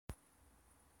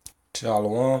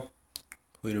Shalom.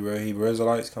 We the real Hebrew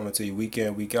Israelites coming to you week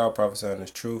in, week out, prophesying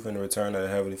this truth and the return of the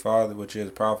Heavenly Father, which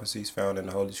is prophecies found in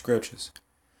the Holy Scriptures.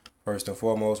 First and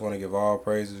foremost, want to give all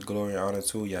praises, glory, and honor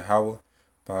to Yahweh,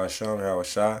 Bahasham Yahweh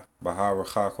Shai, Bahar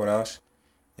Kodash.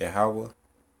 Yahweh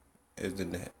is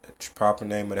the proper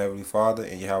name of the Heavenly Father,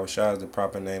 and Yahweh Shai is the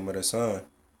proper name of the Son.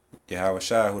 Yahweh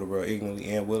Shai, who the world ignorantly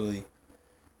and willingly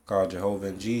called Jehovah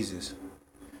and Jesus.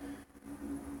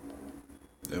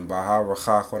 And Bahar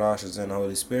Kodash is in the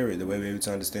Holy Spirit. The way we're able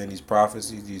to understand these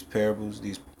prophecies, these parables,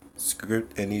 these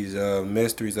script, and these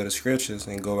mysteries of the Scriptures,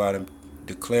 and go out and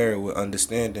declare it with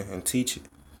understanding and teach it.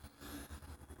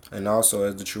 And also,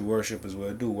 as the true worshipers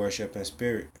will do, worship in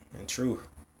spirit and truth.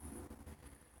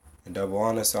 And double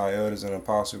honor to our elders and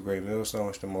apostles, great millstone,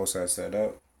 which the Most High set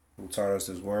up, who taught us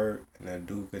His word, and that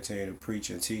do continue to preach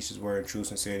and teach His word in truth,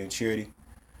 sincerity, and charity.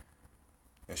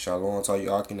 And shalom to all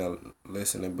you Akim that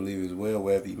listen and believe as well,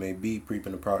 wherever you may be,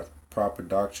 preaching the proper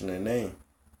doctrine and name.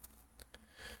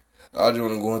 I just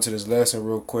want to go into this lesson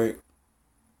real quick.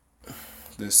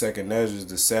 The second Ezra,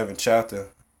 the 7th chapter,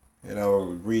 and I'll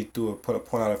read through it,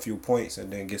 point out a few points,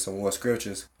 and then get some more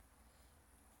scriptures.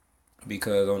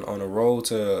 Because on the road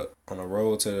to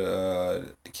the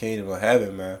kingdom of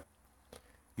heaven, man,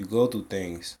 you go through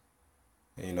things.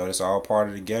 And, you know, it's all part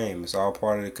of the game. It's all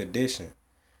part of the condition.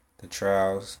 The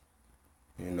trials,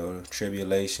 the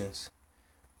tribulations,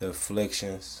 the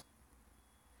afflictions,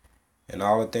 and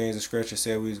all the things the scripture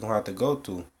said we was going to have to go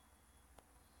through.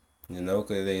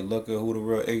 Because they look at who the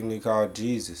real ignorantly called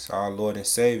Jesus, our Lord and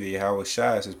Savior, Yahweh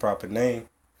Shai is His proper name.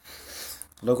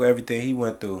 Look at everything He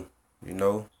went through,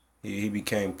 He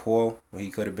became poor when He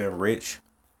could have been rich.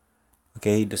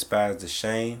 Okay, He despised the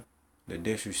shame, the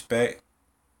disrespect.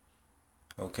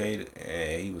 Okay,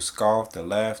 and He was scoffed and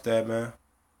laughed at, man.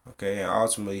 Okay, and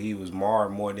ultimately He was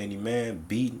marred more than any man,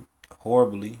 beaten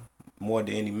horribly more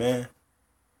than any man.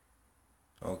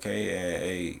 Okay,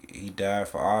 and He died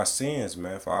for our sins,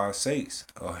 man, for our sakes,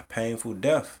 a painful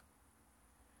death.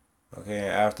 Okay, and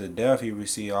after death He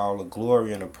received all the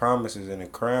glory and the promises and the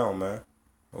crown, man.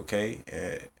 Okay,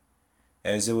 and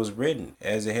as it was written,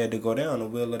 as it had to go down, the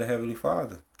will of the Heavenly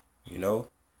Father.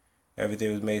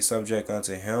 Everything was made subject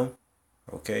unto Him.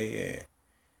 Okay, and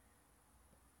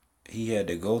He had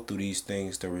to go through these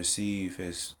things to receive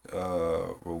His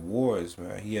rewards,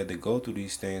 man. He had to go through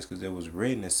these things because it was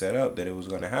written and set up that it was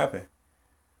going to happen.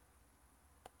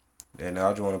 And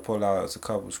I just want to pull out a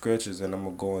couple of scriptures, and I'm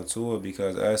going to go into it,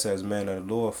 because us as men of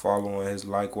the Lord, following His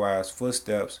likewise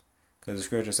footsteps, because the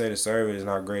scripture say the servant is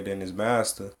not greater than his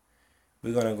master,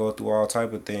 we're going to go through all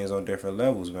type of things on different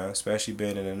levels, man, especially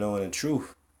being in the knowing the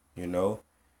truth,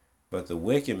 But the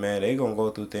wicked, man, they going to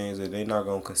go through things that they not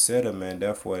going to consider, man,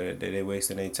 therefore that they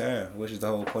wasting their time, which is the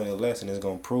whole point of the lesson. It's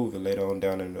going to prove it later on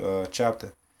down in the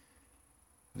chapter.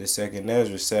 The second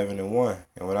Ezra 7:1.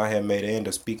 And when I had made an end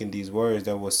of speaking these words,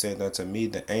 there was sent unto me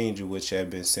the angel which had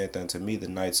been sent unto me the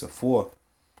nights afore.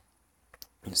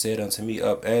 He said unto me,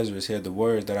 Up, Ezra, hear the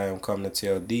words that I am come to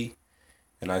tell thee.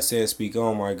 And I said, Speak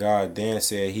on, my God. Then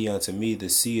said he unto me, The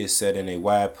sea is set in a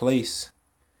wide place,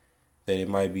 that it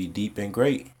might be deep and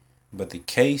great. But the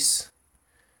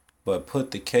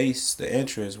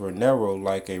entrance were narrow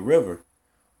like a river.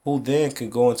 Who then can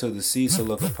go into the sea to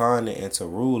look upon it and to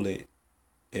rule it?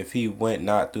 If he went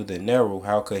not through the narrow,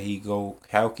 how could he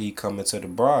come into the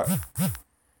broad?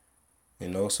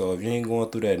 So if you ain't going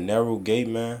through that narrow gate,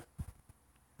 man,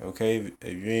 okay,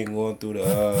 if you ain't going through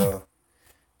the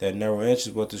that narrow entrance,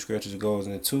 what the scriptures goes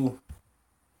into,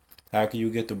 how can you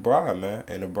get the broad, man?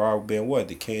 And the broad being what?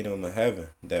 The kingdom of heaven,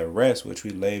 that rest which we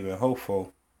labor and hope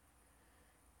for.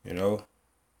 I'm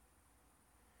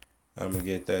gonna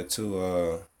get that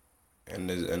too.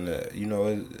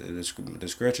 The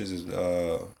scriptures is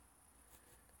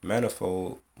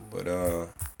manifold, but I'm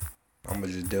gonna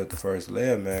just deal with the first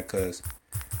layer, man, because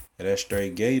that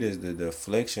straight gate is the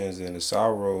afflictions and the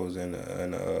sorrows and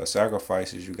the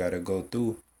sacrifices you gotta go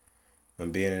through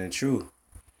when being in the truth.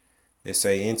 It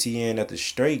say, enter in at the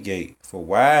straight gate, for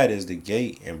wide is the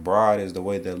gate, and broad is the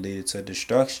way that leadeth to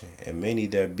destruction, and many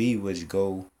there be which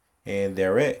go in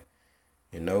thereat.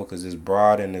 Because it's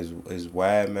broad and it's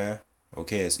wide, man.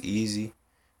 Okay, it's easy.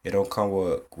 It don't come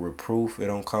with reproof. It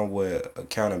don't come with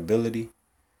accountability.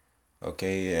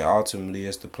 Okay, and ultimately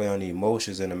it's to play on the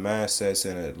emotions and the mindsets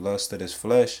and the lust of this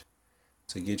flesh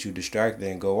to get you distracted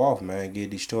and go off, man, get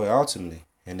destroyed ultimately.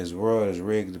 And this world is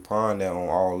rigged upon that on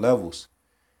all levels.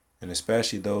 And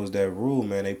especially those that rule,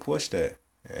 man, they push that.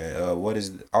 And what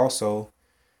is also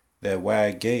that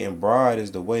wide gate and broad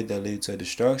is the way that leads to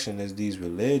destruction is these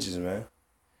religions, man.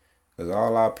 Because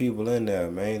all our people in there,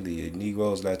 mainly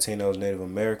Negroes, Latinos, Native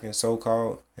Americans,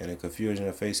 so-called, and the confusion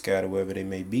of faith scattered wherever they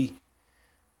may be.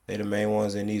 They the main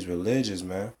ones in these religions,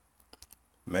 man.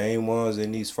 Main ones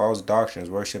in these false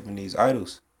doctrines, worshiping these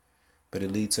idols. But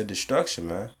it leads to destruction,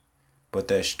 man. But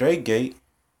that straight gate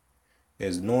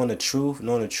is knowing the truth,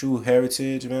 knowing the true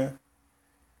heritage, man.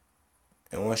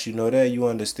 And once you know that, you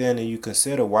understand and you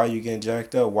consider why you getting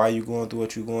jacked up, why you going through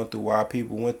what you going through, why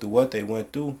people went through what they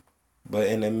went through. But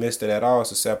in the midst of that all,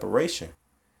 it's a separation.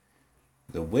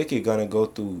 The wicked gonna go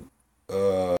through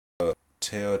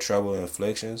hell, trouble, and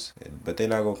afflictions, but they're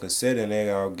not gonna consider, and they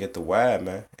gonna get the wide,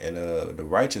 man. And the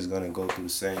righteous gonna go through the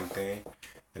same thing,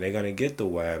 and they're gonna get the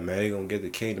wide, man. They're gonna get the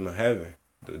kingdom of heaven,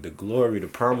 the glory, the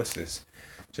promises,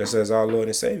 just as our Lord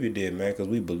and Savior did, man, because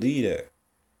we believe that.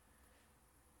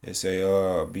 It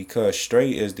say, because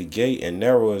straight is the gate and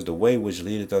narrow is the way which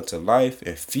leadeth unto life,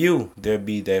 and few there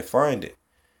be that find it.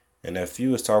 And that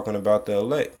few is talking about the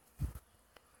elect.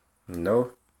 You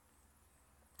know?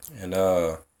 And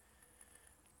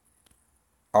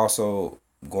also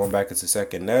going back into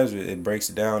Second Nazareth, it breaks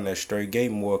down that straight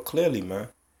gate more clearly, man.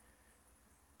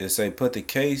 It say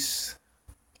the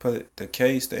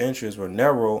entrance were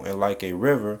narrow and like a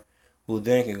river, who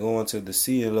then can go into the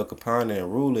sea and look upon it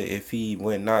and rule it. If he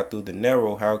went not through the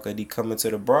narrow, how could he come into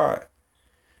the broad?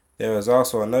 There is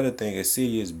also another thing. A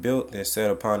city is built and set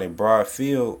upon a broad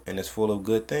field, and is full of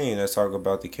good things. Let's talk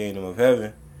about the kingdom of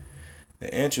heaven.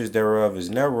 The entrance thereof is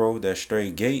narrow, that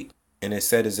straight gate, and it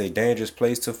said is a dangerous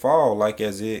place to fall, like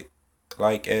as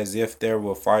if there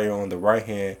were fire on the right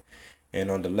hand, and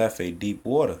on the left a deep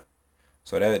water.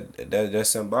 So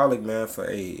that's symbolic, man, for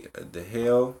the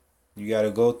hell you gotta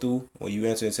go through when you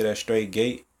enter into that straight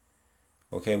gate.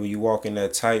 Okay, when you walk in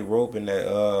that tight rope and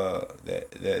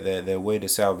that way to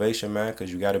salvation, man, because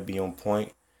you gotta be on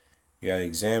point. You gotta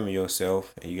examine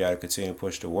yourself, and you gotta continue to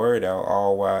push the word out,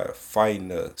 all while fighting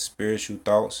the spiritual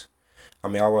thoughts.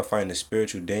 All while fighting the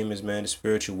spiritual demons, man, the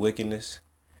spiritual wickedness.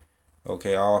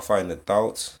 Okay, all while fighting the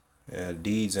thoughts and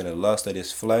deeds and the lust of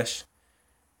this flesh.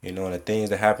 You know, and the things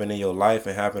that happen in your life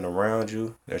and happen around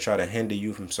you that try to hinder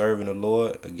you from serving the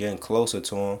Lord or getting closer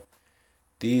to Him.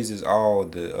 These is all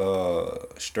the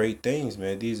straight things,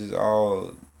 man. These is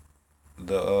all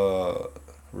the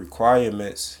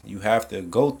requirements you have to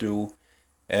go through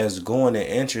as going the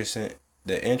entrance of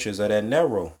that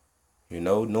narrow. You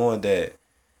know, knowing that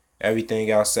everything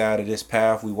outside of this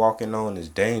path we walking on is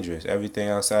dangerous. Everything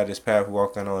outside of this path we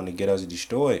walking on to get us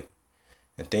destroyed.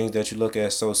 And things that you look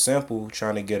at so simple,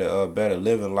 trying to get a better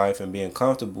living life and being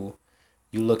comfortable,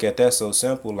 you look at that so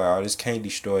simple, like, oh, this can't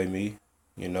destroy me,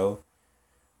 you know.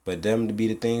 But them to be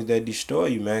the things that destroy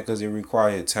you, man, because it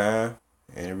requires time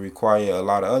and it requires a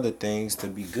lot of other things to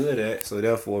be good at. So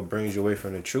therefore, it brings you away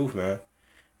from the truth, man.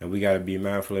 And we got to be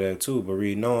mindful of that too. But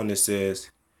reading on, it says,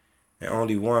 and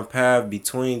only one path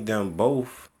between them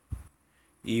both,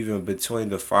 even between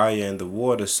the fire and the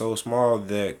water, so small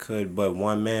that could but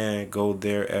one man go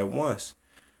there at once.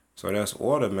 So that's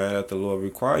order, man, that the Lord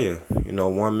require. You know,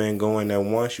 one man going at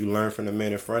once, you learn from the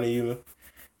man in front of you.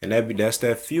 And that's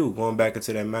that few, going back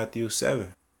into that Matthew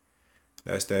 7.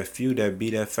 That's that few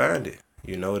that find it.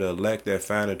 You know, the elect that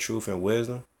find the truth and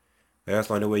wisdom. And that's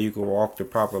the only way you can walk the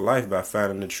proper life, by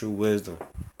finding the true wisdom.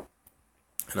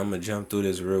 And I'm going to jump through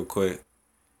this real quick.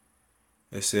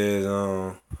 It says,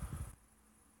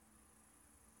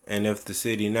 and if the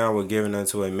city now were given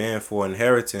unto a man for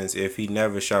inheritance, if he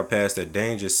never shall pass the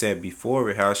danger set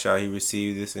before it, how shall he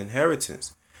receive this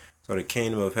inheritance? So the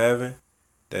kingdom of heaven,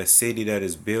 that city that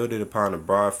is builded upon a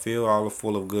broad field, all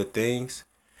full of good things,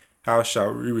 how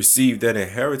shall we receive that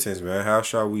inheritance, man? How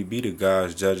shall we be the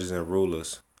gods, judges, and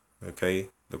rulers? Okay,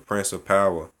 the prince of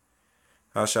power.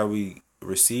 How shall we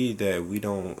receive that? We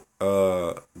don't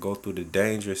go through the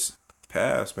dangerous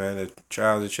paths, man, the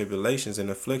trials and tribulations and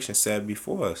afflictions set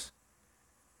before us.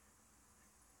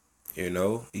 You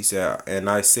know, he said, and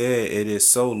I said, it is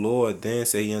so, Lord. Then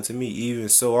say he unto me, even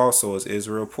so also is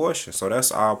Israel portion. So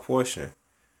that's our portion.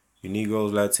 You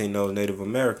Negroes, Latinos, Native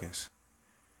Americans.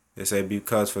 They say,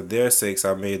 because for their sakes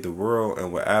I made the world,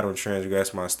 and when Adam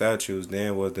transgressed my statutes,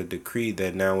 then was the decree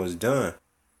that now is done.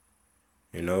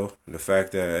 You know, the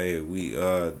fact that we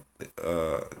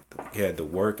had to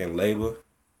work and labor,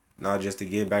 not just to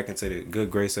get back into the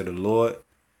good grace of the Lord,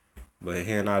 but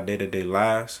here in our day-to-day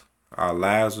lives. Our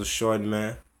lives were shortened,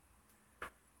 man.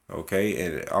 Okay,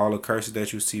 and all the curses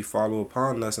that you see follow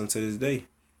upon us unto this day.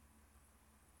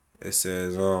 It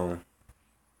says,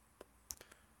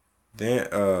 then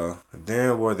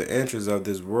were the entrance of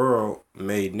this world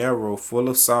made narrow, full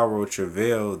of sorrow,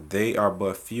 travail. They are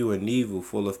but few and evil,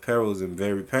 full of perils and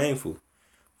very painful.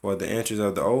 For the entries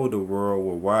of the older world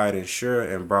were wide and sure,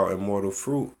 and brought immortal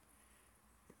fruit.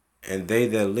 And they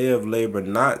that live labor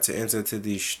not to enter to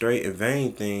these straight and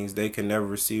vain things, they can never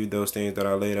receive those things that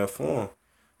are laid up for them.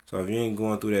 So if you ain't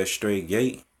going through that straight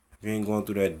gate, if you ain't going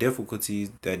through that difficulties,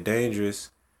 that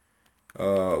dangerous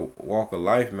walk of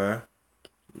life, man,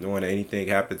 knowing that anything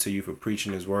happen to you for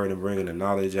preaching his word and bringing the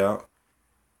knowledge out,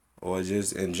 or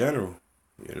just in general,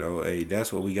 hey,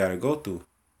 that's what we got to go through.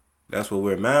 That's what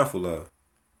we're mindful of.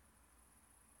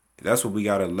 That's what we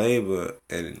got to labor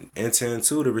and enter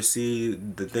into to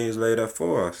receive the things laid up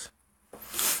for us.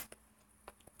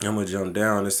 I'm going to jump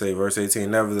down and say verse 18,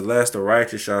 nevertheless, the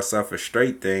righteous shall suffer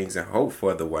straight things and hope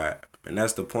for the wide. And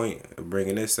that's the point of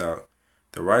bringing this out.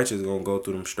 The righteous going to go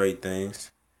through them straight things,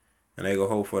 and they going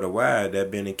to hope for the wide, that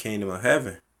being the kingdom of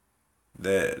heaven,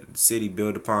 that city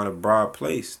built upon a broad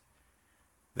place,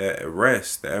 that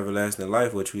rest, the everlasting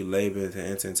life, which we labor to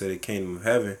enter into the kingdom of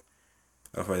heaven.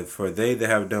 For they that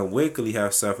have done wickedly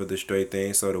have suffered the straight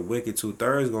thing, so the wicked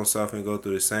 2/3 going to suffer and go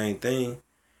through the same thing,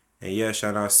 and yet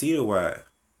shall not see the wide.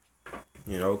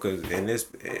 Because in this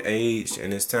age,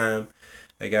 in this time,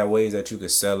 they got ways that you could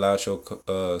sell out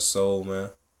your soul,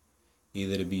 man.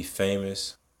 Either to be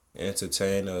famous,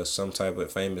 entertainer, or some type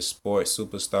of famous sports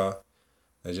superstar,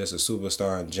 or just a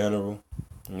superstar in general.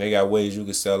 And they got ways you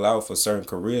can sell out for certain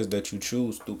careers that you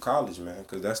choose through college, man,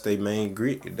 because that's their main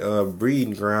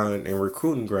breeding ground and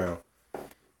recruiting ground,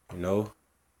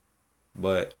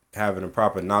 But having a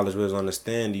proper knowledge, wisdom,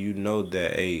 understanding,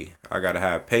 that, hey, I got to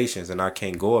have patience and I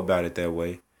can't go about it that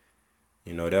way.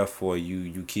 Therefore,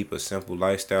 you keep a simple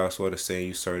lifestyle, sort of saying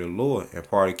you serve the Lord. And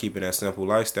part of keeping that simple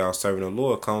lifestyle, serving the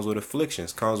Lord, comes with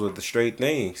afflictions, comes with the straight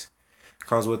things,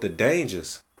 comes with the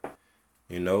dangers,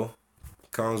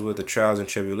 comes with the trials and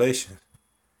tribulations.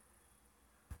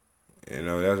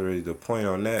 That's really the point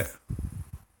on that.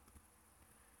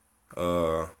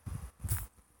 I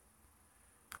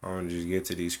want to just get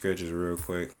to these scriptures real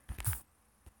quick.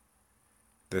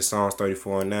 The Psalms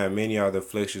 34:9, many are the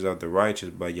afflictions of the righteous,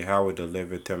 but Yahweh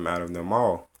delivered them out of them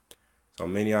all. So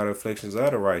many are the afflictions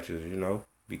of the righteous,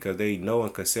 because they know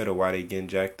and consider why they getting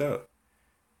jacked up.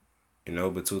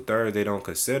 But 2/3 they don't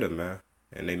consider, man.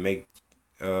 And they make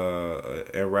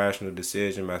irrational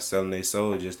decision by selling their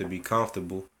soul just to be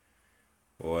comfortable,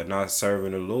 or not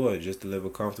serving the Lord just to live a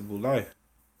comfortable life.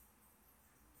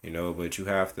 But you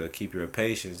have to keep your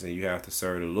patience and you have to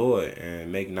serve the Lord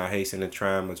and make not hasten the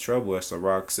time of trouble, as the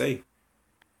rock say,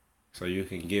 so you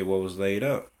can get what was laid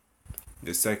up.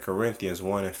 The 2 Corinthians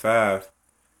 1:5,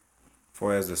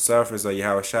 for as the sufferings of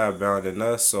Yahushua abound in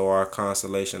us, so our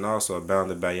consolation also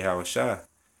abounded by Yahushua.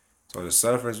 So the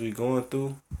sufferings we going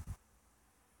through,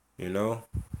 not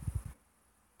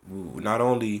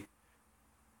only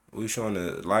we showing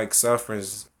the like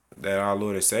sufferings that our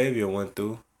Lord and Savior went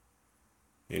through,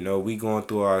 we going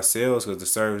through ourselves because the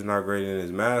servant is not greater than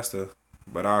his master,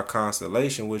 but our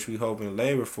consolation, which we hope and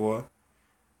labor for,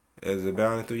 is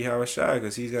abounding through Yahushua,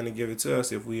 because he's going to give it to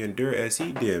us if we endure as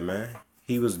he did, man.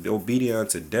 He was obedient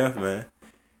unto death, man.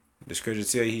 The scripture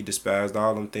tell you he despised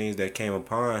all them things that came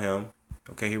upon him.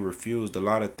 Okay, he refused a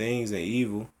lot of things and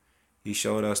evil. He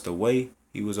showed us the way.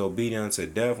 He was obedient unto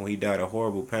death when he died a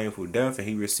horrible, painful death, and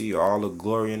he received all the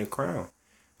glory and the crown.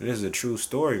 And this is a true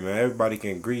story, man. Everybody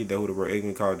can agree that who the word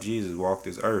ignorant called Jesus walked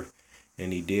this earth,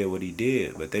 and he did what he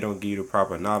did. But they don't give you the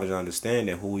proper knowledge and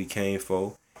understanding who he came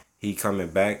for. He coming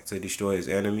back to destroy his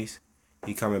enemies.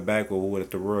 He coming back with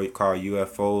what the world call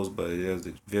UFOs, but it is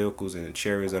the vehicles and the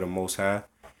chariots of the Most High.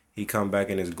 He come back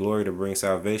in his glory to bring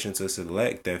salvation to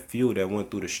select that few that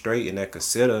went through the straight and that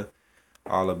consider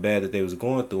all the bad that they was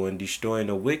going through, and destroying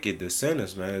the wicked, the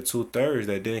sinners, man. The 2/3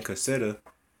 that didn't consider,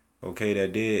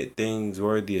 that did things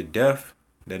worthy of death,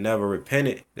 that never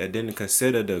repented, that didn't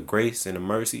consider the grace and the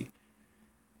mercy,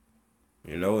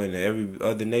 and every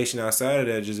other nation outside of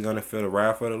that just gonna feel the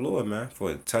wrath of the Lord, man,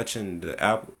 for touching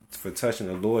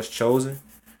the Lord's chosen,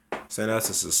 sending us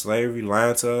into slavery,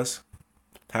 lying to us,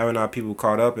 having our people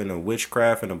caught up in the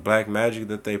witchcraft and the black magic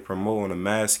that they promote on a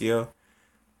mass scale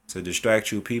to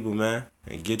distract you people, man,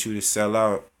 and get you to sell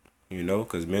out,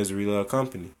 because misery love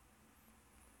company.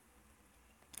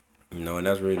 And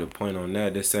that's really the point on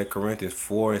that. This 2 Corinthians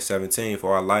 4:17,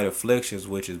 for our light afflictions,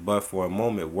 which is but for a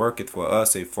moment, worketh for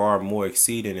us a far more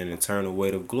exceeding and eternal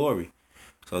weight of glory.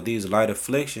 So these light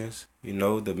afflictions,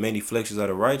 the many afflictions of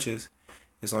the righteous,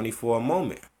 it's only for a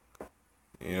moment.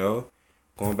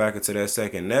 Going back into that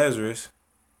 2nd Nazareth,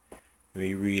 when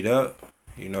you read up,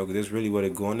 because this is really what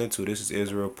it's going into. This is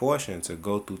Israel's portion, to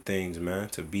go through things, man,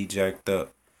 to be jacked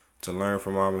up, to learn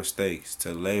from our mistakes,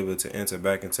 to labor to enter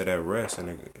back into that rest and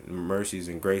the mercies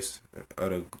and grace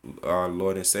of our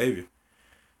Lord and Savior.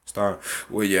 Start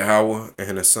with Yahweh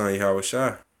and the Son Yahweh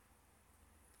Shai.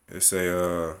 It say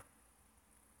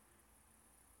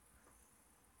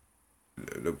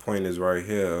the point is right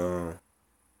here.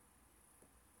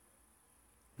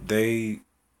 They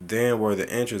then were the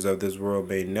entrance of this world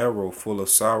made narrow, full of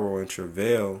sorrow and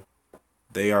travail.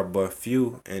 They are but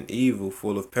few and evil,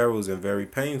 full of perils and very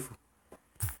painful.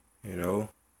 You know,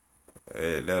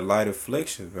 that light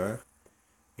affliction, man.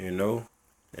 You know,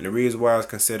 and the reason why it's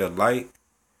considered light,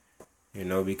 you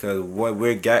know, because what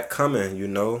we got coming, you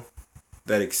know,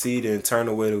 that exceed the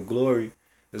eternal weight of glory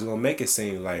is gonna make it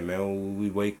seem like, man,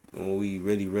 when we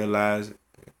really realize,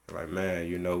 like, man,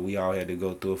 you know, we all had to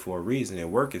go through it for a reason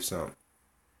and work at something.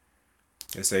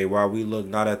 And say, while we look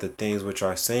not at the things which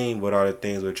are seen, but are the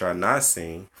things which are not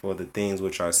seen, for the things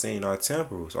which are seen are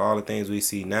temporal. So all the things we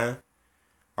see now,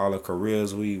 all the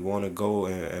careers we want to go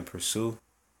and pursue,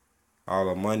 all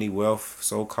the money, wealth,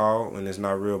 so called, when it's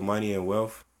not real money and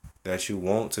wealth that you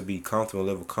want to be comfortable,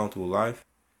 live a comfortable life,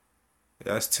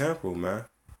 that's temporal, man.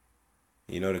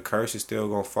 You know, the curse is still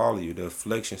gonna follow you, the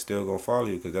affliction still gonna follow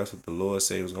you, because that's what the Lord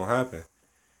said was gonna happen.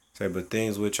 Say, but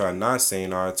things which are not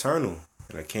seen are eternal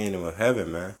in the kingdom of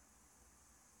heaven, man.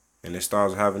 And it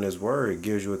starts having His word. It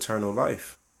gives you eternal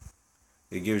life.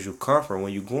 It gives you comfort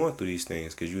when you're going through these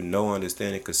things, because you know,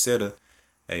 understand, and consider,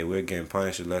 hey, we're getting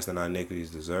punished less than our iniquities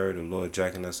deserve. The Lord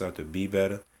jacking us up to be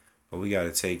better. But we got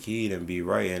to take heed and be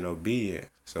right and obedient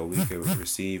so we can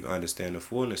receive, understand the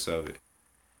fullness of it.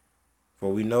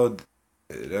 For we know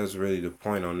that's really the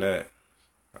point on that.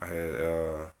 I had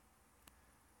a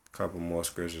couple more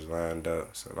scriptures lined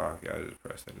up. So I just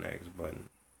press the next button.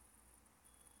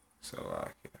 So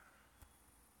I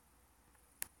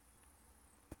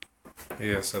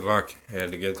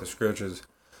had to get the scriptures.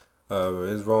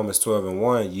 It's Romans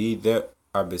 12:1.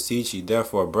 I beseech ye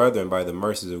therefore, brethren, by the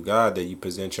mercies of God, that ye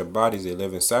present your bodies a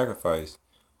living sacrifice,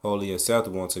 wholly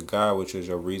acceptable unto God, which is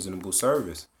your reasonable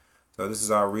service. So this is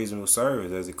our reasonable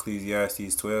service, as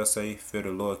Ecclesiastes 12 say, fear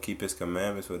the Lord, keep His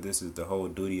commandments, for this is the whole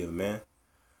duty of man.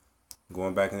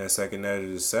 Going back in that 2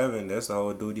 Ezra 7, that's the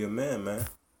whole duty of man, man.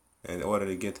 In order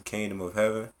to get the kingdom of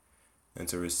heaven and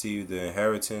to receive the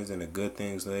inheritance and the good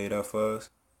things laid up for us,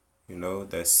 you know,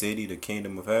 that city, the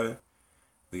kingdom of heaven,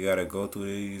 we gotta go through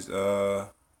these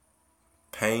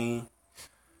pain,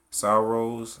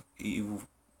 sorrows, evil,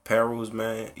 perils,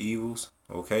 man, evils,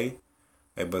 okay?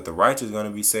 But the righteous gonna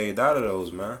be saved out of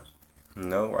those, man. You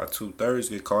know, while 2/3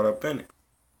 get caught up in it.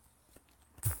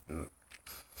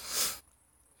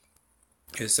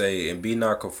 It say, and be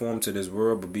not conformed to this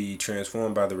world, but be ye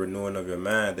transformed by the renewing of your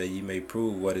mind, that ye may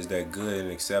prove what is that good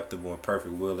and acceptable and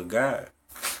perfect will of God.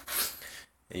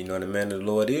 And you know, the man of the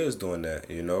Lord is doing that,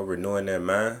 you know, renewing their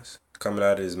minds, coming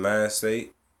out of his mind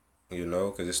state, you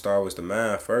know, because it starts with the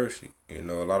mind first. You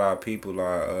know, a lot of our people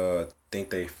are think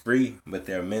they free, but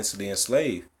they're mentally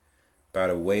enslaved by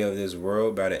the way of this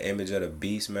world, by the image of the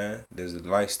beast, man. There's a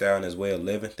lifestyle and this way of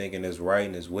living, thinking is right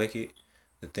and is wicked.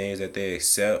 The things that they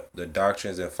accept, the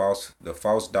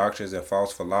false doctrines and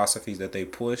false philosophies that they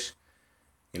push.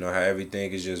 You know, how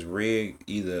everything is just rigged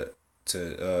either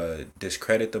to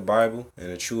discredit the Bible and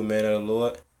the true man of the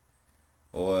Lord,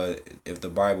 or if the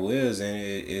Bible is and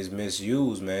it is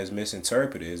misused, man, it's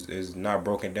misinterpreted, it's not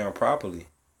broken down properly.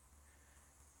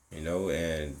 You know,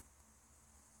 and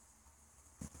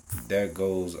that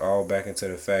goes all back into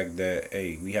the fact that,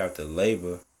 hey, we have to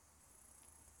labor,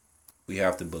 we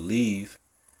have to believe,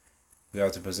 we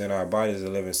have to present our bodies as a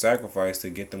living sacrifice to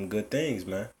get them good things,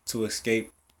 man, to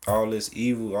escape all this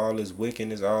evil, all this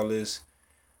wickedness, all this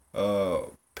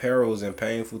perils and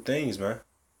painful things, man,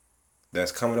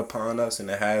 that's coming upon us and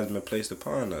that has been placed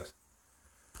upon us.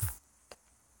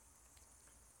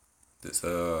 This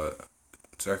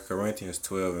 2 Corinthians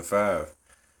 12:5.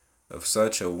 Of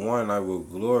such a one I will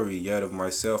glory, yet of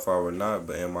myself I will not,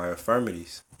 but in my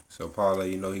infirmities. So Paul,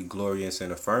 you know, he glorious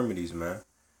in infirmities, man.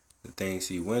 The things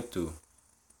he went through,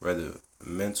 whether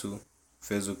mental,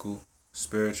 physical,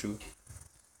 spiritual.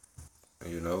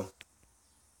 You know,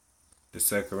 the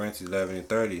 2 Corinthians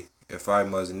 11:30. If I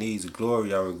must needs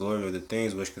glory, I will glory of the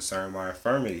things which concern my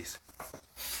infirmities.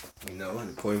 You know,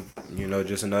 and the point, you know,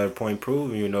 just another point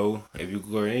proving, you know, if you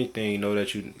glory in anything, you know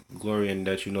that you glory in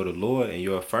that you know the Lord and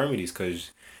your infirmities,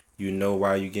 because you know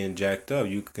why you getting jacked up.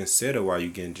 You can consider why you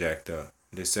getting jacked up.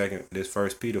 This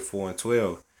First Peter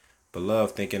 4:12.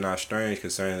 Beloved, thinking not strange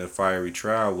concerning the fiery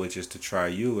trial, which is to try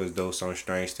you, as though some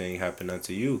strange thing happened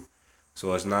unto you.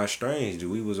 So it's not strange.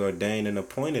 We was ordained and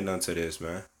appointed unto this,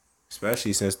 man.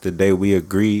 Especially since the day we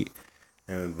agreed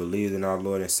and believed in our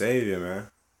Lord and Savior,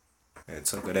 man, and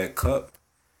took of that cup.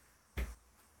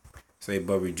 Say,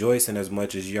 but rejoicing as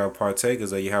much as ye are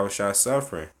partakers of Yahweh Shai's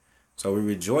suffering. So we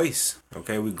rejoice.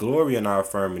 Okay, we glory in our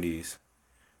infirmities.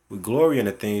 We glory in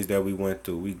the things that we went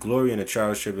through. We glory in the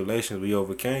trials and tribulations we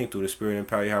overcame through the Spirit and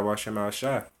power of Yahweh Shem Al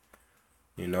Shai.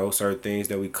 You know, certain things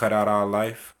that we cut out our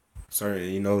life.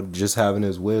 Certain, just having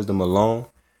His wisdom alone,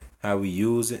 how we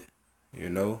use it. You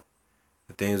know,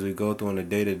 the things we go through in the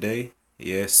day to day.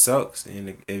 Yeah, it sucks, and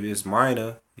it is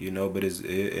minor. But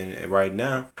and right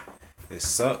now it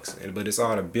sucks, but it's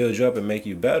all to build you up and make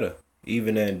you better.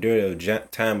 Even during the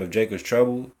time of Jacob's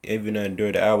trouble, even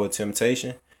during the hour of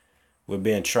temptation, we're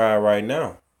being tried right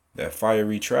now. That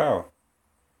fiery trial,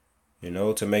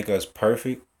 to make us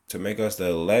perfect, to make us the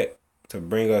elect, to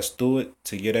bring us through it,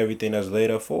 to get everything that's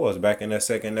laid up for us. Back in that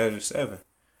 2nd Ezra 7.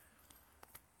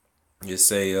 You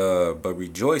say, but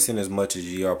rejoice in as much as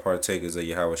ye are partakers of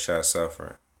Yahweh Shai's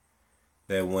suffering,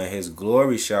 that when his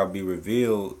glory shall be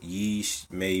revealed, ye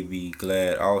may be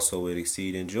glad also with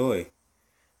exceeding joy,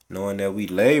 knowing that we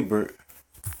labored,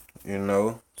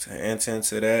 to enter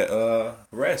into that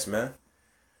rest, man.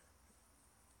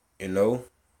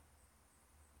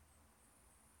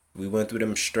 We went through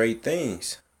them straight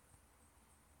things,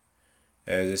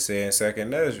 as it said in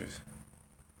 2nd Ezra,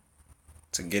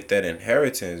 to get that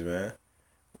inheritance, man.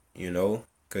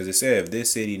 Because it said, if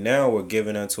this city now were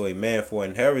given unto a man for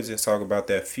inheritance, talk about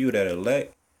that few that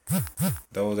elect,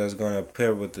 those that's going to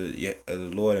appear with the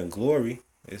Lord in glory.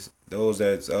 It's those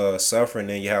that's suffering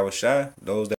in Yahweh Shai,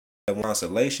 those that want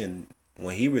consolation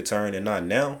when he returned and not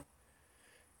now.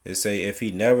 It say, if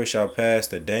he never shall pass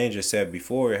the danger set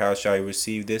before it, how shall he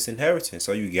receive this inheritance?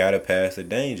 So you got to pass the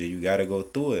danger. You got to go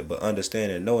through it. But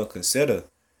understand and know and consider,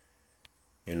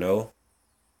 and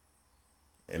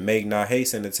make not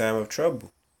haste in the time of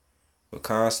trouble, but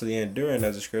constantly enduring,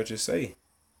 as the scriptures say.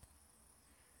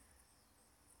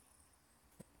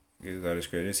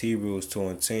 It's Hebrews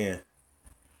 2:10.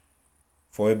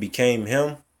 For it became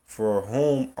him for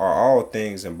whom are all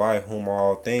things, and by whom are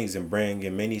all things, and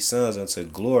bringing many sons unto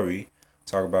glory.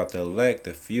 Talk about the elect,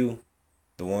 the few,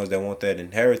 the ones that want that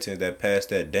inheritance, that passed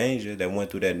that danger, that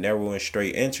went through that narrow and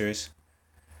straight entrance,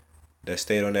 that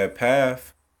stayed on that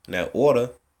path, that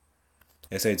order.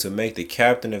 And say, to make the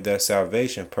captain of that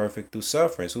salvation perfect through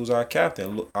sufferings. Who's our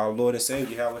captain? Our Lord and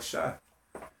Savior, Yahweh Shai.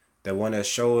 That one that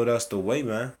showed us the way,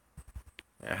 man,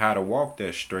 and how to walk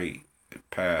that straight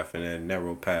path and that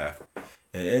narrow path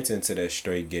and enter into that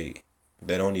straight gate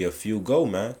that only a few go,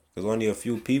 man. Because only a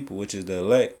few people, which is the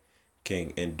elect,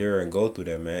 can endure and go through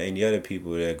that, man. Any other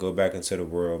people that go back into the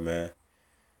world, man,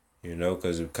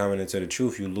 because coming into the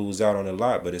truth, you lose out on a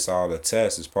lot, but it's all a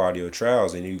test. It's part of your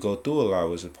trials, and you go through a lot,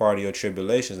 which is part of your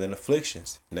tribulations and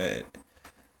afflictions. This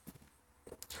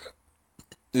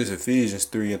is Ephesians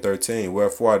 3:13.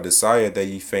 Wherefore I desire that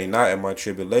ye faint not in my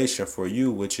tribulation for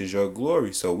you, which is your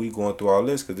glory. So we going through all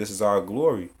this because this is our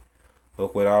glory.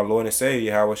 Look what our Lord and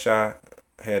Savior, Yahweh Shai,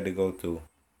 had to go through.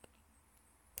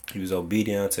 He was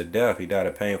obedient unto death. He died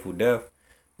a painful death,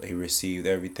 but he received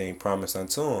everything promised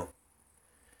unto him.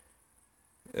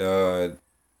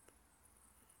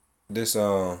 This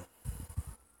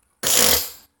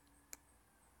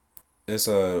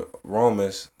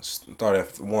Romans start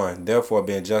at 1. Therefore,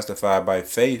 being justified by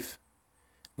faith,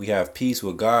 we have peace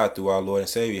with God through our Lord and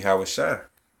Savior, Yahweh Shai.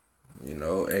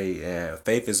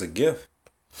 Faith is a gift.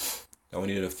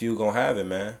 Only the few gonna have it,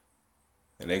 man.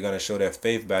 And they're gonna show that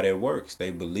faith by their works. They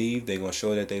believe. They're gonna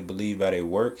show that they believe by their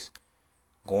works.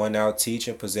 Going out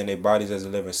teaching, present their bodies as a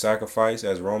living sacrifice,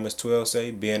 as Romans 12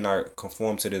 say, being not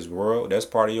conformed to this world. That's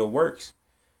part of your works.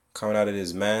 Coming out of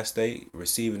this man state,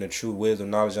 receiving the true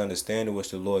wisdom, knowledge, understanding, which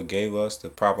the Lord gave us, the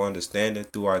proper understanding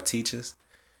through our teachers.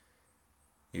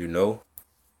 So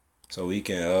we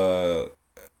can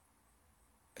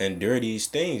endure these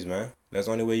things, man. That's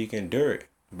the only way you can endure it.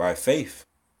 By faith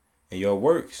and your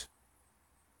works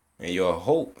and your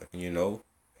hope, and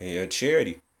your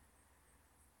charity.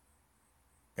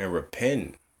 And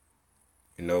repent.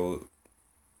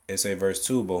 It's a verse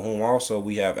 2, but whom also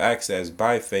we have access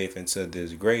by faith into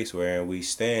this grace wherein we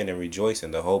stand and rejoice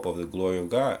in the hope of the glory of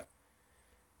God.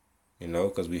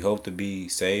 Because we hope to be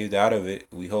saved out of it.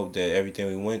 We hope that everything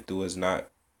we went through is not,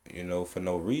 for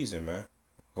no reason, man.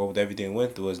 Hope that everything we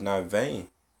went through is not vain.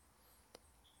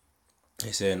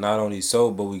 He said, not only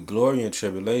so, but we glory in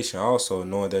tribulation also,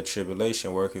 knowing that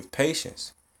tribulation worketh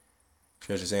patience.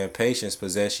 Scripture saying, patience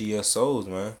possess ye your souls,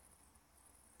 man.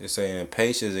 It's saying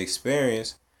patience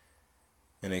experience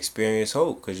and experience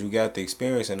hope, because you got the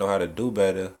experience and know how to do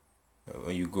better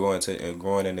when you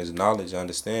growing in his knowledge,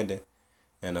 understanding,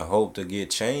 and the hope to get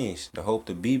changed, the hope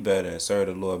to be better and serve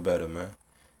the Lord better, man.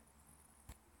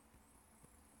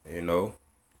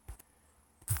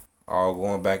 All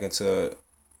going back into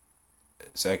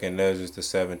 2nd Ezra, the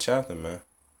 7th chapter, man.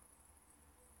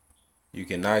 You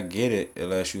cannot get it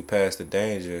unless you pass the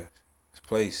danger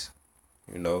place.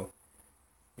 You know,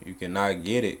 you cannot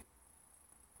get it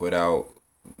without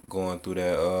going through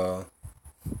that.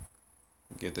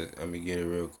 Let me get it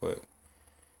real quick.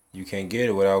 You can't get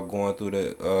it without going through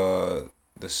the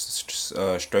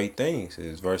straight things.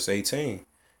 It's verse 18.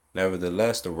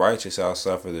 Nevertheless, the righteous shall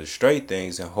suffer the straight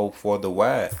things and hope for the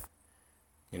wide.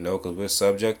 You know, because we're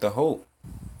subject to hope.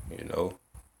 You know,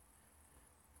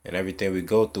 and everything we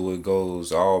go through, it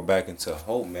goes all back into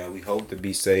hope, man. We hope to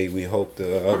be saved. We hope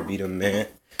to be the man.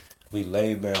 We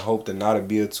labor and hope to not to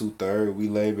be a 2/3. We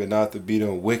labor not to be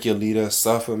the wicked leader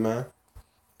suffer, man.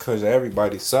 Because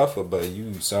everybody suffer, but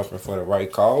you suffering for the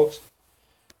right cause.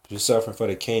 You suffering for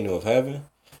the kingdom of heaven.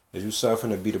 Is you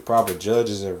suffering to be the proper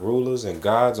judges and rulers and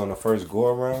gods on the first go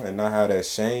around and not have that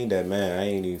shame that, man, I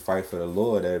ain't even fight for the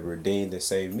Lord that redeemed and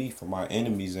saved me from my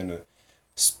enemies and the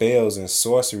spells and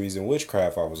sorceries and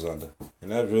witchcraft I was under.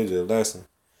 And that's really the lesson.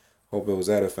 Hope it was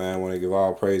edifying. I want to give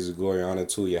all praises, glory, honor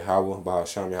to Yahweh,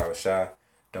 Bahasham Yahweh Shai.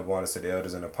 Double honor to the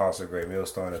elders and apostles, great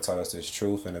millstone that taught us this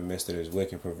truth in the midst of this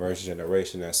wicked, perverse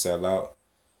generation that sell out.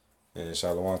 And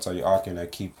Shalom to you, Akim,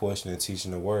 that keep pushing and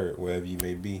teaching the word wherever you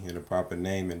may be in the proper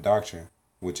name and doctrine,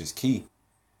 which is key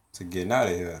to getting out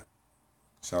of here.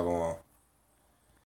 Shalom.